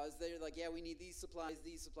Paws. They're like, yeah, we need these supplies,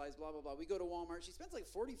 blah, blah, blah. We go to Walmart. She spends like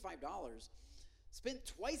 $45. Spent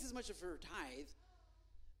twice as much of her tithe.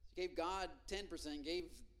 She gave God 10%, gave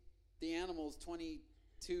the animals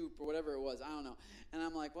 22 or whatever it was. I don't know. And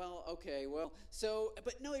I'm like, well, okay, well. So,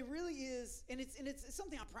 but no, it really is, and it's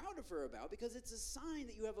something I'm proud of her about, because it's a sign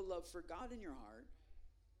that you have a love for God in your heart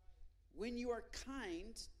when you are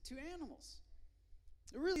kind to animals.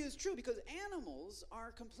 It really is true, because animals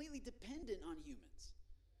are completely dependent on humans.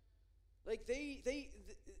 Like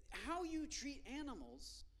how you treat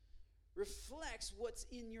animals reflects what's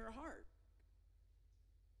in your heart.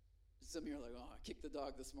 Some of you are like, oh, I kicked the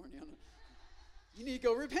dog this morning. You need to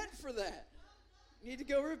go repent for that. You need to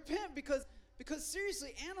go repent, because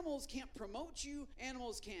seriously, animals can't promote you.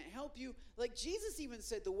 Animals can't help you. Like Jesus even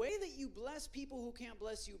said, the way that you bless people who can't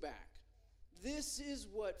bless you back. This is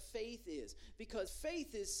what faith is. Because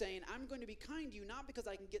faith is saying, I'm going to be kind to you, not because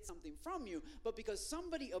I can get something from you, but because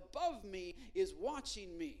somebody above me is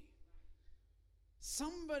watching me.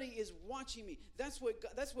 Somebody is watching me. That's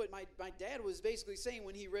what my dad was basically saying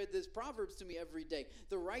when he read this Proverbs to me every day.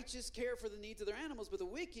 The righteous care for the needs of their animals, but the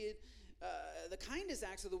wicked, the kindest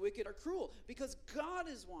acts of the wicked are cruel, because God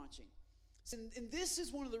is watching. And this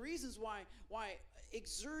is one of the reasons why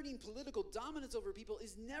exerting political dominance over people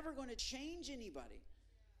is never going to change anybody.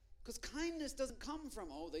 Because kindness doesn't come from,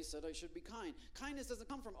 oh, they said I should be kind. Kindness doesn't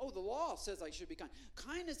come from, oh, the law says I should be kind.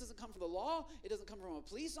 Kindness doesn't come from the law. It doesn't come from a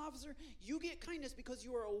police officer. You get kindness because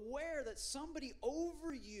you are aware that somebody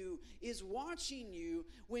over you is watching you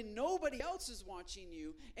when nobody else is watching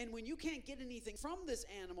you. And when you can't get anything from this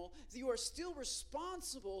animal, you are still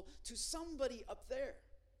responsible to somebody up there.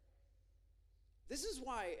 This is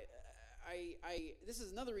why this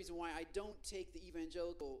is another reason why I don't take the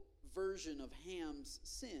evangelical version of Ham's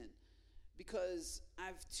sin, because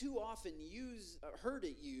I've too often heard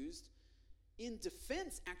it used in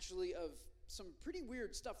defense actually of some pretty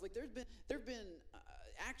weird stuff. Like there've been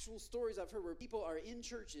actual stories I've heard where people are in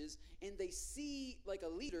churches and they see like a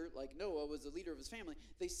leader, like Noah was the leader of his family,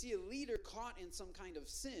 they see a leader caught in some kind of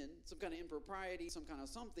sin, some kind of impropriety, some kind of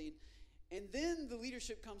something, and then the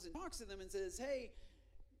leadership comes and talks to them and says, hey,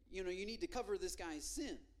 you need to cover this guy's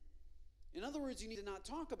sin. In other words, you need to not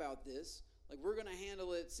talk about this. Like, we're going to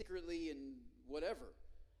handle it secretly and whatever.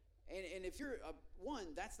 And if you're, one,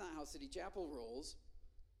 that's not how City Chapel rolls.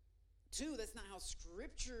 Two, that's not how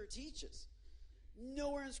Scripture teaches.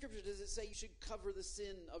 Nowhere in Scripture does it say you should cover the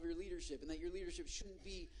sin of your leadership and that your leadership shouldn't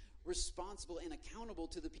be responsible and accountable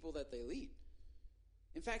to the people that they lead.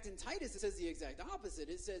 In fact, in Titus, it says the exact opposite.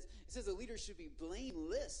 It says a leader should be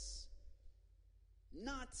blameless,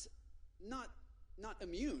 not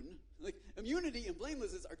immune. Like, immunity and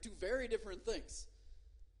blamelessness are two very different things.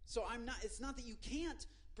 So it's not that you can't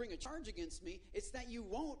bring a charge against me, it's that you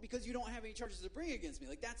won't because you don't have any charges to bring against me.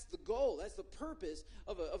 Like, that's the goal, that's the purpose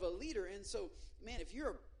of a leader. And so, man, if you're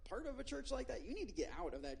a part of a church like that, you need to get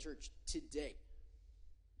out of that church today.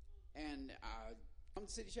 And come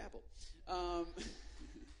to City Chapel.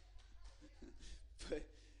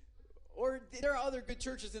 Or there are other good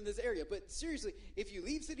churches in this area. But seriously, if you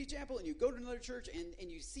leave City Chapel and you go to another church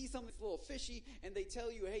and you see something that's a little fishy and they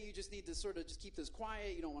tell you, hey, you just need to sort of just keep this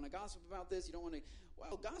quiet. You don't want to gossip about this. You don't want to.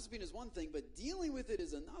 Well, gossiping is one thing, but dealing with it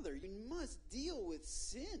is another. You must deal with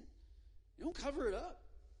sin. You don't cover it up.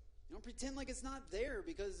 You don't pretend like it's not there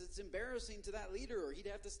because it's embarrassing to that leader or he'd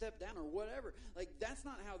have to step down or whatever. Like, that's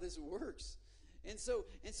not how this works. And so,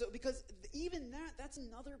 because even that's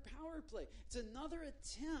another power play. It's another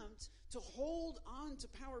attempt to hold on to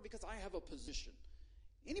power because I have a position.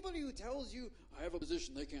 Anybody who tells you, I have a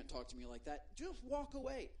position, they can't talk to me like that, just walk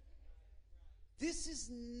away. This is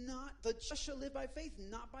not, the just shall live by faith,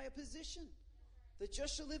 not by a position. The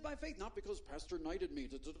just shall live by faith, not because Pastor knighted me.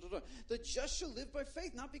 The just shall live by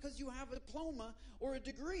faith, not because you have a diploma or a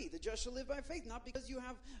degree. The just shall live by faith, not because you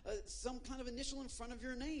have some kind of initial in front of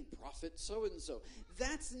your name, prophet so-and-so.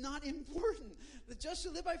 That's not important. The just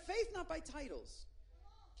shall live by faith, not by titles.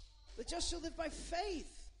 The just shall live by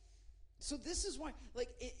faith. So this is why,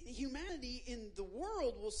 humanity in the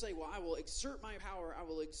world will say, well, I will exert my power, I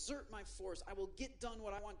will exert my force, I will get done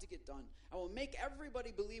what I want to get done. I will make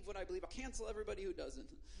everybody believe what I believe. I'll cancel everybody who doesn't.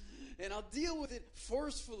 And I'll deal with it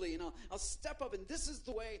forcefully, and I'll step up, and this is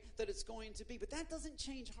the way that it's going to be. But that doesn't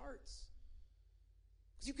change hearts.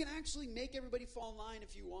 Because you can actually make everybody fall in line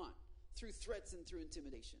if you want, through threats and through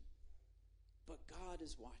intimidation. But God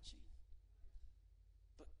is watching.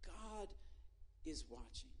 But God is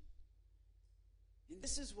watching. And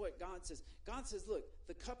this is what God says. God says, look,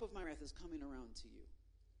 the cup of my wrath is coming around to you.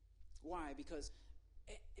 Why? Because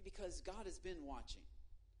God has been watching.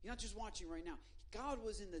 He's not just watching right now. God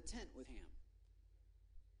was in the tent with Ham.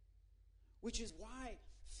 Which is why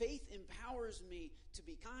faith empowers me to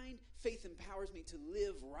be kind. Faith empowers me to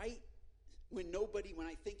live right when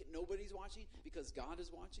I think nobody's watching, because God is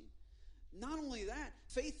watching. Not only that,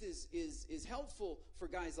 faith is helpful for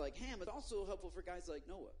guys like Ham. It's also helpful for guys like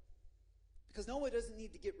Noah. Because Noah doesn't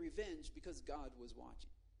need to get revenge because God was watching.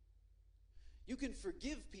 You can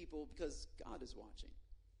forgive people because God is watching.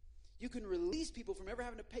 You can release people from ever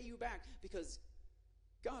having to pay you back because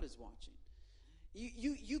God is watching.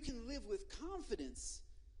 You can live with confidence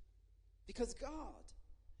because God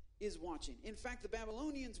is watching. In fact, the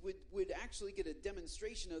Babylonians would actually get a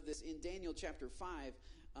demonstration of this in Daniel chapter 5.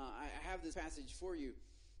 I have this passage for you.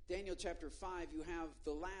 Daniel chapter 5, you have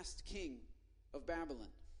the last king of Babylon,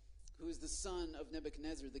 who is the son of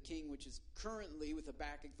Nebuchadnezzar, the king which is currently with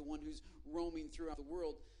Habakkuk, the one who's roaming throughout the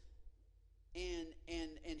world. And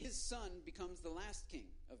his son becomes the last king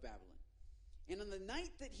of Babylon. And on the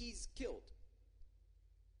night that he's killed,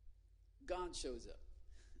 God shows up.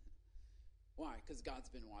 Why? Because God's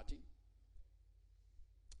been watching.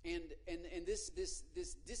 And this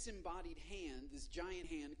disembodied hand, this giant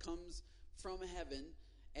hand, comes from heaven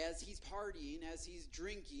as he's partying, as he's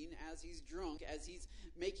drinking, as he's drunk, as he's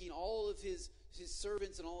making all of his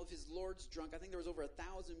servants and all of his lords drunk. I think there was over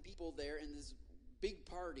 1,000 people there in this big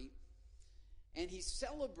party. And he's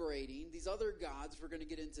celebrating these other gods we're going to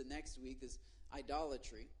get into next week, this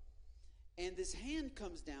idolatry. And this hand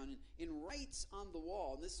comes down and writes on the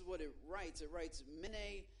wall. And this is what it writes. It writes,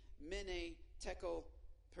 Mene, Mene, Tekel,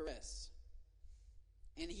 Peres.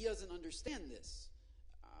 And he doesn't understand this.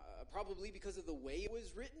 Probably because of the way it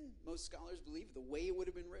was written. Most scholars believe the way it would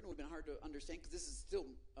have been written would have been hard to understand because this is still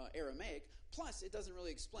Aramaic. Plus, it doesn't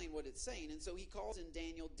really explain what it's saying. And so he calls in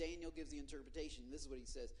Daniel. Daniel gives the interpretation. This is what he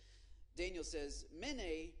says. Daniel says,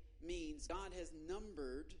 Mene means God has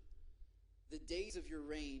numbered the days of your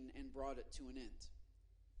reign and brought it to an end.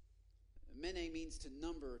 Mene means to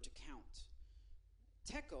number, to count.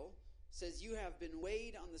 Tekel says you have been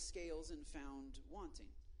weighed on the scales and found wanting.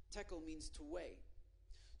 Tekel means to weigh.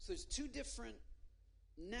 So there's two different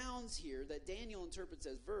nouns here that Daniel interprets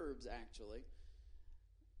as verbs, actually.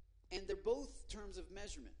 And they're both terms of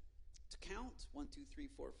measurement. To count, 1, 2, 3,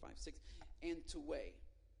 4, 5, 6, and to weigh.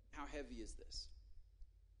 How heavy is this?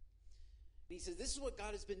 And he says, this is what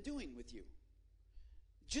God has been doing with you.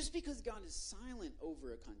 Just because God is silent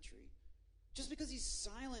over a country, just because he's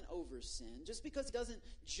silent over sin, just because he doesn't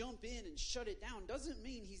jump in and shut it down, doesn't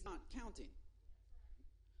mean he's not counting.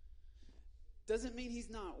 Doesn't mean he's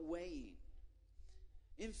not weighing.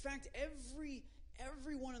 In fact,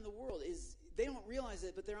 everyone in the world they don't realize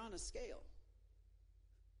it, but they're on a scale.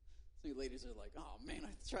 Some of you ladies are like, oh man, I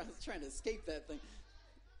was trying to escape that thing.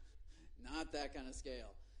 Not that kind of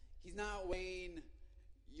scale. He's not weighing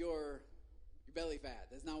your belly fat.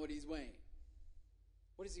 That's not what he's weighing.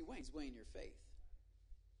 What is he weighing? He's weighing your faith.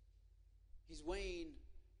 He's weighing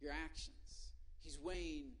your actions. He's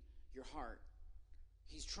weighing your heart.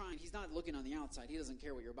 He's not looking on the outside. He doesn't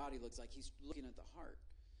care what your body looks like. He's looking at the heart.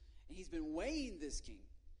 And he's been weighing this king.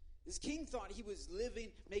 This king thought he was living,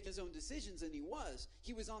 making his own decisions, and he was.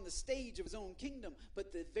 He was on the stage of his own kingdom,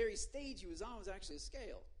 but the very stage he was on was actually a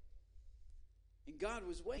scale. And God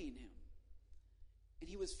was weighing him. And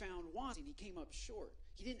he was found wanting. He came up short.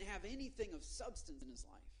 He didn't have anything of substance in his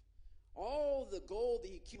life. All the gold that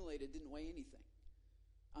he accumulated didn't weigh anything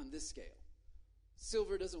on this scale.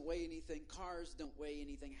 Silver doesn't weigh anything. Cars don't weigh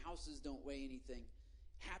anything. Houses don't weigh anything.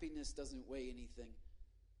 Happiness doesn't weigh anything.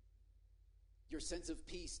 Your sense of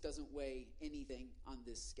peace doesn't weigh anything on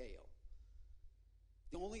this scale.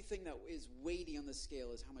 The only thing that is weighty on the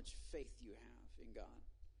scale is how much faith you have in God.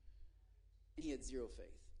 And he had zero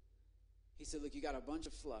faith. He said, look, you got a bunch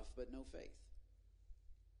of fluff, but no faith.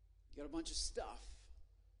 You got a bunch of stuff,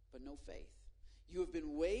 but no faith. You have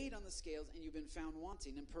been weighed on the scales, and you've been found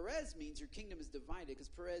wanting. And Peres means your kingdom is divided, because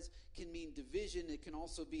Peres can mean division. It can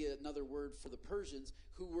also be another word for the Persians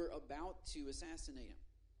who were about to assassinate him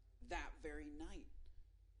that very night.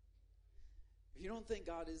 If you don't think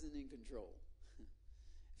God isn't in control,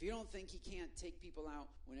 if you don't think he can't take people out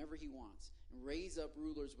whenever he wants, and raise up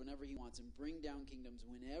rulers whenever he wants, and bring down kingdoms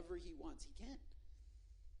whenever he wants, he can.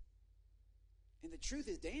 And the truth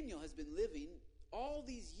is, Daniel has been living all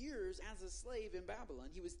these years as a slave in Babylon.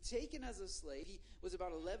 He was taken as a slave. He was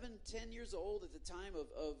about 10 years old at the time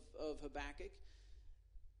of Habakkuk.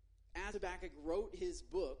 As Habakkuk wrote his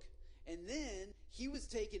book, and then he was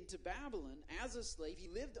taken to Babylon as a slave. He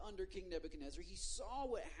lived under King Nebuchadnezzar. He saw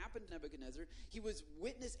what happened to Nebuchadnezzar. He was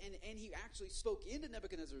witness, and he actually spoke into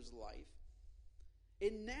Nebuchadnezzar's life.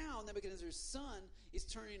 And now Nebuchadnezzar's son is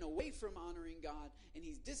turning away from honoring God, and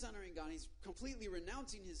he's dishonoring God. He's completely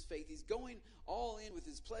renouncing his faith. He's going all in with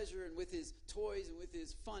his pleasure and with his toys and with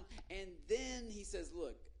his fun. And then he says,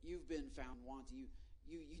 look, you've been found wanting.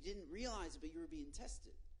 You didn't realize it, but you were being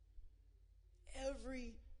tested.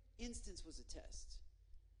 Every instance was a test.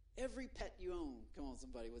 Every pet you own, come on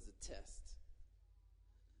somebody, was a test.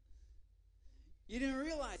 You didn't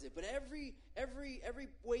realize it, but every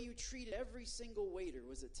way you treated every single waiter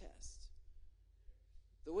was a test.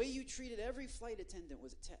 The way you treated every flight attendant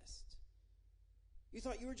was a test. You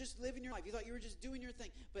thought you were just living your life. You thought you were just doing your thing.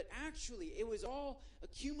 But actually, it was all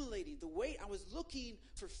accumulating. The way I was looking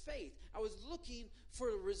for faith. I was looking for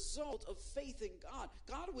a result of faith in God.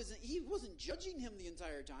 He wasn't judging him the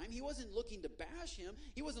entire time. He wasn't looking to bash him.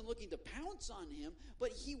 He wasn't looking to pounce on him.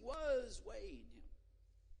 But he was weighing him.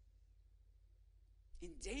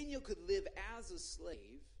 And Daniel could live as a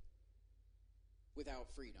slave without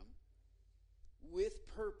freedom, with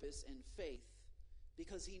purpose and faith,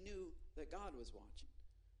 because he knew that God was watching.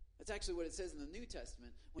 That's actually what it says in the New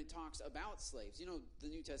Testament when it talks about slaves. You know, the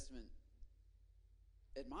New Testament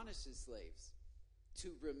admonishes slaves to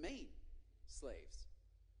remain slaves.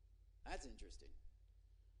 That's interesting.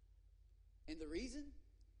 And the reason?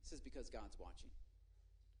 He says, because God's watching.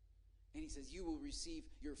 And he says, you will receive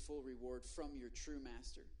your full reward from your true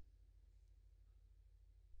master.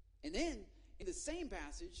 And then, in the same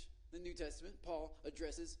passage, the New Testament, Paul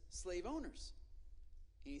addresses slave owners.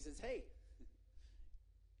 And he says, hey,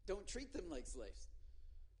 don't treat them like slaves,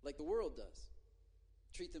 like the world does.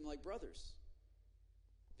 Treat them like brothers,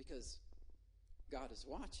 because God is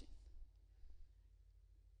watching.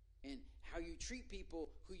 And how you treat people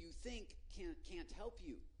who you think can't help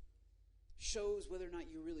you shows whether or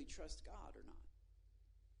not you really trust God or not.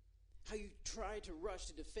 How you try to rush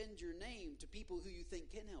to defend your name to people who you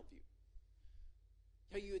think can help you.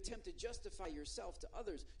 How you attempt to justify yourself to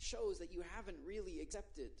others shows that you haven't really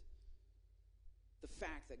accepted the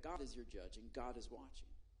fact that God is your judge and God is watching.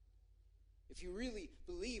 If you really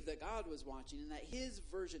believe that God was watching and that his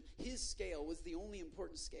version, his scale was the only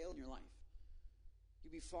important scale in your life,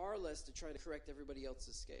 you'd be far less to try to correct everybody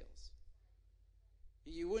else's scales.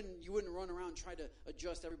 You wouldn't run around try to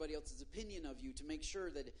adjust everybody else's opinion of you to make sure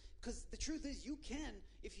that, because the truth is you can,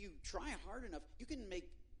 if you try hard enough, you can make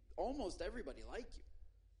almost everybody like you.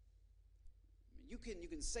 You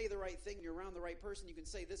can say the right thing when you're around the right person. You can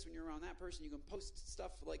say this when you're around that person. You can post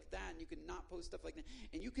stuff like that, and you can not post stuff like that.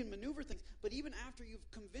 And you can maneuver things. But even after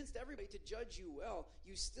you've convinced everybody to judge you well,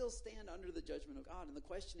 you still stand under the judgment of God. And the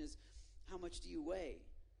question is, how much do you weigh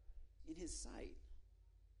in his sight?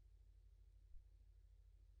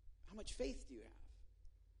 How much faith do you have?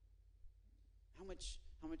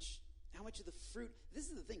 How much of the fruit? This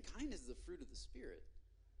is the thing. Kindness is the fruit of the Spirit.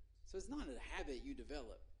 So it's not a habit you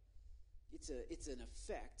develop. It's an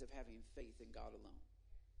effect of having faith in God alone.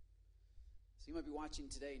 So you might be watching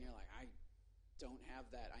today and you're like, I don't have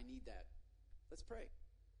that. I need that. Let's pray.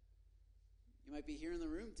 You might be here in the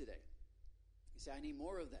room today. You say, I need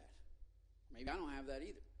more of that. Maybe I don't have that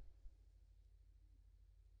either.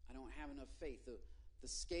 I don't have enough faith. The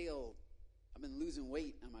scale, I've been losing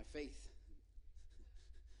weight on my faith.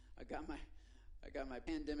 I got my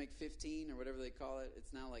pandemic 15 or whatever they call it.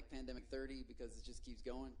 It's now like pandemic 30 because it just keeps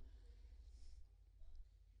going.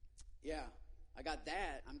 Yeah, I got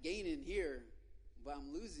that. I'm gaining here, but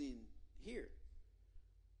I'm losing here.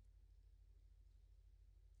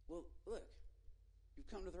 Well, look, you've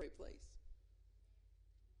come to the right place.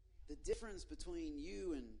 The difference between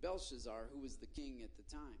you and Belshazzar, who was the king at the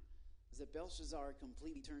time, is that Belshazzar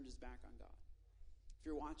completely turned his back on God. If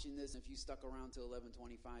you're watching this and if you stuck around till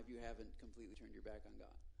 11:25, you haven't completely turned your back on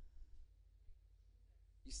God.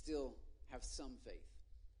 You still have some faith.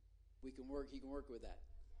 He can work with that.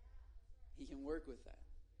 He can work with that.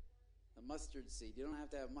 A mustard seed. You don't have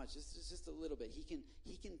to have much. Just a little bit. He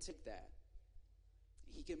can take that.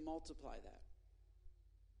 He can multiply that.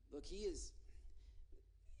 Look, he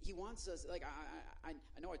wants us, like, I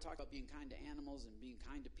know I talk about being kind to animals and being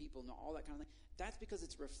kind to people and all that kind of thing. That's because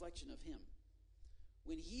it's a reflection of him.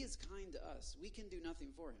 When he is kind to us, we can do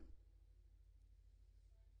nothing for him.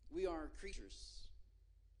 We are creatures.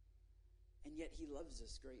 And yet he loves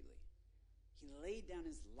us greatly. He laid down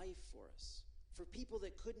his life for us, for people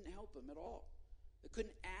that couldn't help him at all, that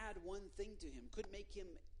couldn't add one thing to him, couldn't make him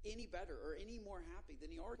any better or any more happy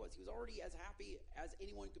than he already was. He was already as happy as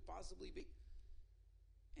anyone could possibly be.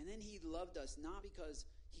 And then he loved us not because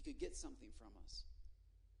he could get something from us,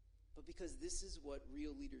 but because this is what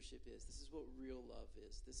real leadership is. This is what real love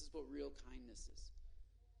is. This is what real kindness is.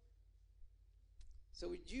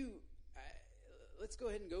 So let's go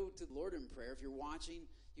ahead and go to the Lord in prayer. If you're watching,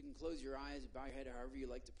 you can close your eyes, bow your head, however you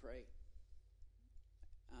like to pray.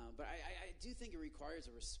 But I do think it requires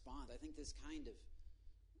a response. I think this kind of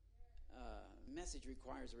message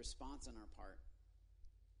requires a response on our part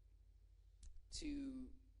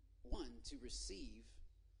to receive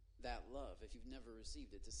that love. If you've never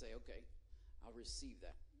received it, to say, okay, I'll receive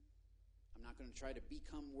that. I'm not going to try to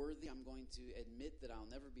become worthy. I'm going to admit that I'll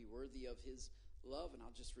never be worthy of his love, and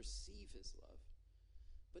I'll just receive his love.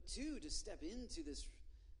 But two, to step into this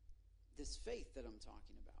faith that I'm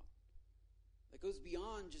talking about, that goes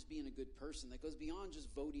beyond just being a good person, that goes beyond just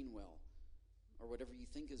voting well or whatever you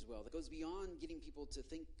think is well, that goes beyond getting people to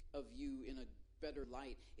think of you in a better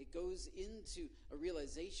light. It goes into a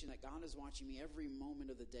realization that God is watching me every moment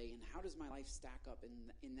of the day, and how does my life stack up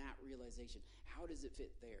in that realization? How does it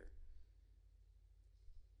fit there?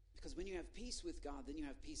 Because when you have peace with God, then you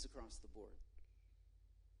have peace across the board.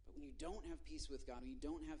 But when you don't have peace with God, when you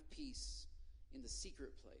don't have peace in the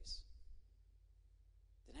secret place,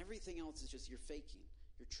 then everything else is just you're faking.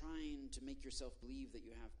 You're trying to make yourself believe that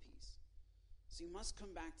you have peace. So you must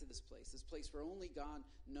come back to this place where only God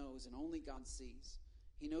knows and only God sees.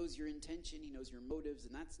 He knows your intention, he knows your motives,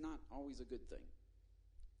 and that's not always a good thing.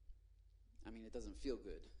 I mean, it doesn't feel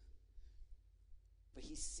good. But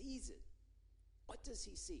he sees it. What does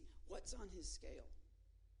he see? What's on his scale?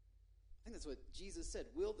 I think that's what Jesus said.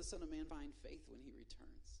 Will the Son of Man find faith when he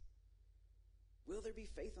returns? Will there be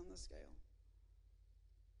faith on the scale?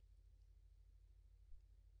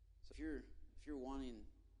 So if you're wanting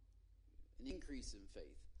an increase in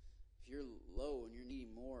faith, if you're low and you're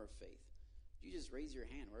needing more faith, you just raise your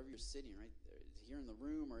hand wherever you're sitting, right there, here in the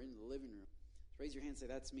room or in the living room. Just raise your hand and say,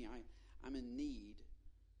 that's me. I'm in need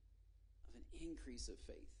of an increase of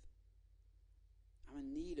faith. I'm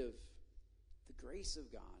in need of the grace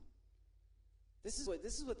of God. This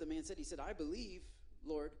is what the man said. He said, I believe,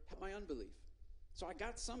 Lord, help my unbelief. So I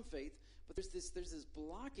got some faith, but there's this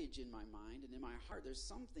blockage in my mind and in my heart. There's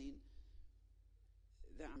something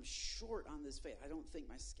that I'm short on this faith. I don't think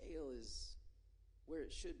my scale is where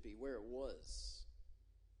it should be, where it was.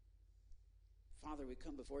 Father, we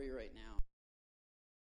come before you right now.